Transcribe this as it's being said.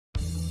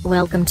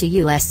Welcome to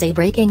USA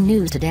Breaking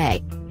News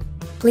Today.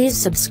 Please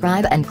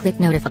subscribe and click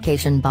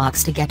notification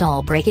box to get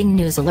all breaking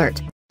news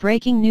alert.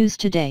 Breaking news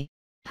today,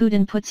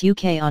 Putin puts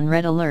UK on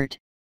red alert,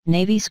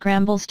 Navy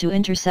scrambles to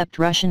intercept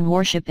Russian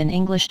warship in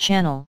English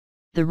Channel.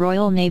 The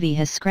Royal Navy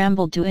has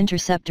scrambled to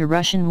intercept a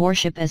Russian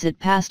warship as it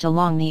passed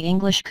along the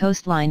English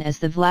coastline as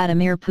the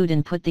Vladimir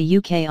Putin put the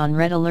UK on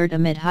red alert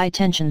amid high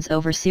tensions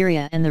over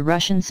Syria and the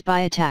Russian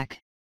spy attack.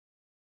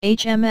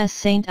 HMS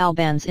St.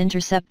 Albans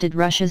intercepted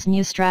Russia's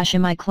new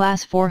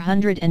Strashimy-class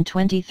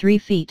 423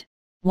 feet,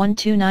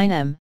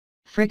 129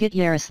 frigate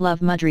Yaroslav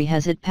Mudry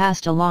as it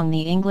passed along the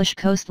English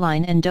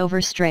coastline and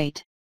Dover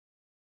Strait.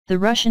 The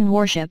Russian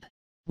warship,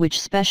 which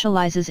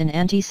specializes in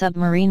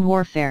anti-submarine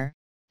warfare,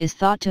 is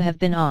thought to have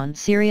been on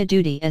Syria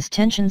duty as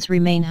tensions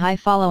remain high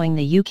following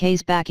the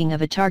UK's backing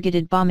of a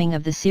targeted bombing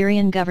of the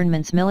Syrian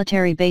government's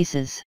military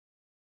bases.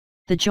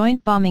 The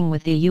joint bombing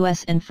with the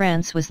US and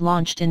France was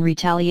launched in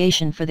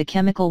retaliation for the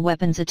chemical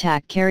weapons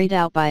attack carried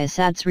out by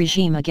Assad's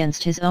regime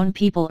against his own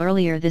people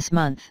earlier this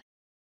month.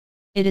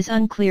 It is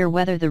unclear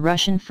whether the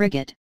Russian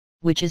frigate,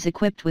 which is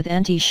equipped with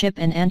anti-ship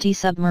and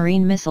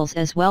anti-submarine missiles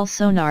as well as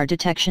sonar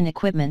detection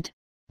equipment,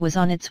 was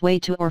on its way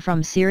to or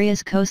from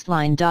Syria's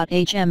coastline.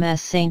 HMS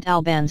St.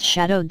 Albans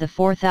shadowed the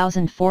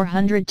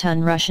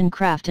 4,400-ton Russian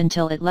craft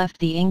until it left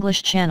the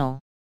English Channel.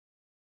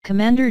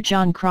 Commander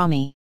John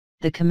Cromie,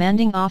 the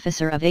commanding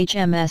officer of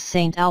HMS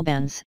St.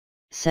 Albans,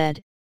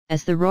 said,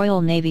 "As the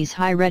Royal Navy's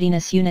High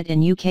Readiness Unit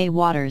in UK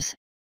waters,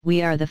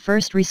 we are the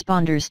first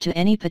responders to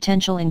any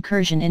potential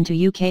incursion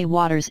into UK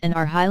waters and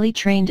are highly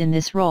trained in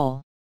this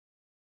role.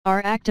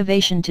 Our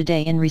activation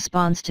today in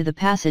response to the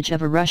passage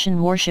of a Russian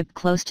warship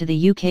close to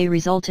the UK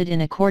resulted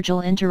in a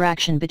cordial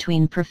interaction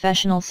between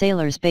professional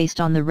sailors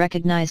based on the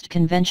recognized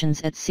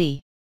conventions at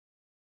sea.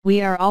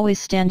 We are always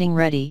standing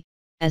ready,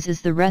 as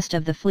is the rest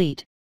of the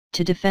fleet,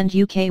 to defend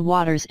UK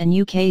waters and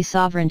UK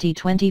sovereignty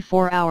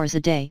 24 hours a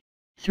day,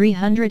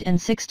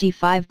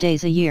 365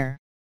 days a year.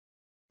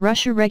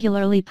 Russia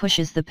regularly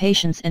pushes the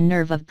patience and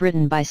nerve of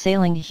Britain by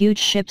sailing huge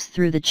ships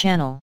through the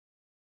channel."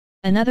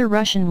 Another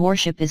Russian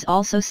warship is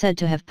also said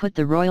to have put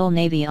the Royal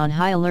Navy on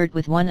high alert,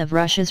 with one of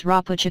Russia's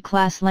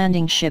Rapucha-class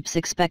landing ships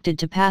expected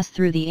to pass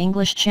through the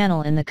English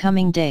Channel in the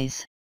coming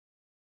days.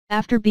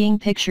 After being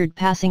pictured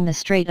passing the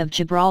Strait of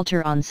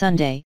Gibraltar on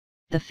Sunday,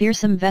 the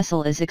fearsome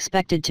vessel is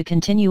expected to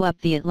continue up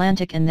the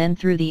Atlantic and then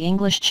through the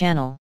English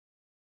Channel.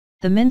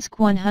 The Minsk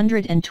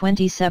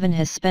 127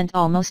 has spent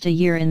almost a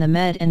year in the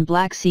Med and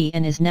Black Sea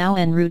and is now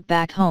en route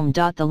back home.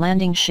 The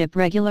landing ship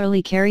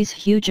regularly carries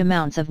huge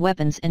amounts of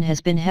weapons and has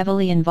been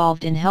heavily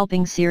involved in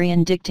helping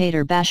Syrian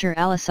dictator Bashar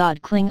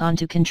al-Assad cling on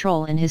to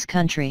control in his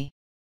country.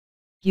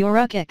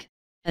 Yorukik,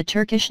 a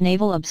Turkish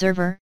naval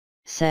observer,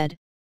 said,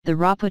 "The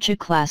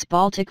Rapucha-class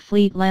Baltic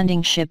Fleet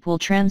landing ship will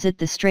transit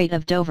the Strait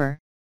of Dover,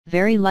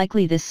 very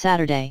likely this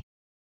Saturday."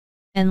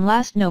 And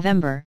last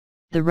November,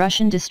 the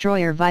Russian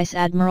destroyer Vice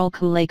Admiral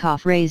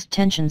Kulakov raised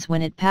tensions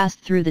when it passed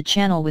through the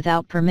channel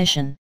without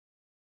permission.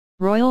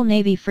 Royal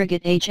Navy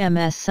frigate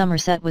HMS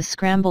Somerset was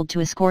scrambled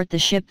to escort the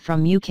ship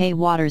from UK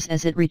waters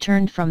as it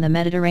returned from the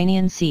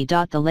Mediterranean Sea.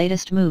 The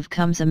latest move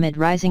comes amid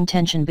rising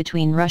tension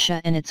between Russia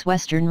and its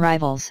western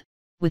rivals,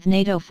 with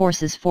NATO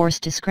forces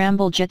forced to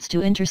scramble jets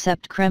to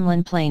intercept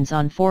Kremlin planes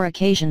on 4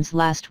 occasions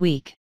last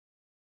week.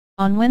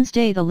 On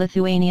Wednesday, the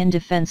Lithuanian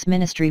Defense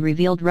Ministry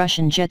revealed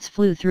Russian jets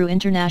flew through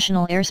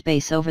international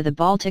airspace over the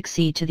Baltic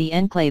Sea to the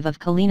enclave of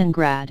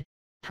Kaliningrad,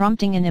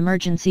 prompting an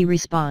emergency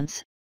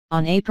response,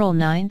 on April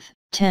 9,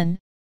 10,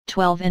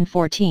 12 and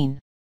 14.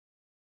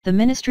 The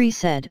ministry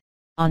said,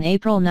 on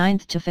April 9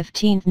 to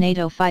 15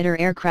 NATO fighter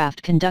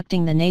aircraft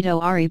conducting the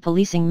NATO ARI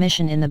policing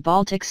mission in the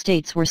Baltic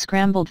states were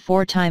scrambled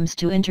 4 times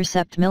to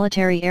intercept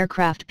military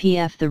aircraft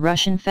PF the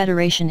Russian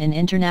Federation in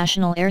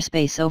international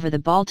airspace over the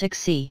Baltic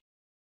Sea.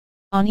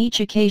 On each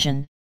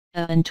occasion,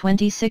 a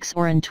An-26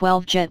 or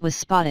An-12 jet was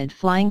spotted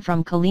flying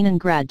from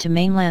Kaliningrad to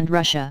mainland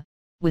Russia,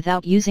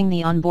 without using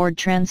the onboard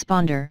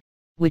transponder,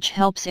 which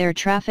helps air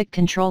traffic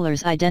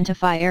controllers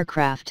identify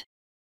aircraft.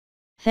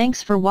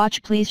 Thanks for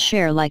watch. Please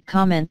share, like,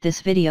 comment this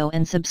video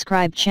and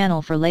subscribe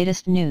channel for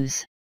latest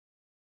news.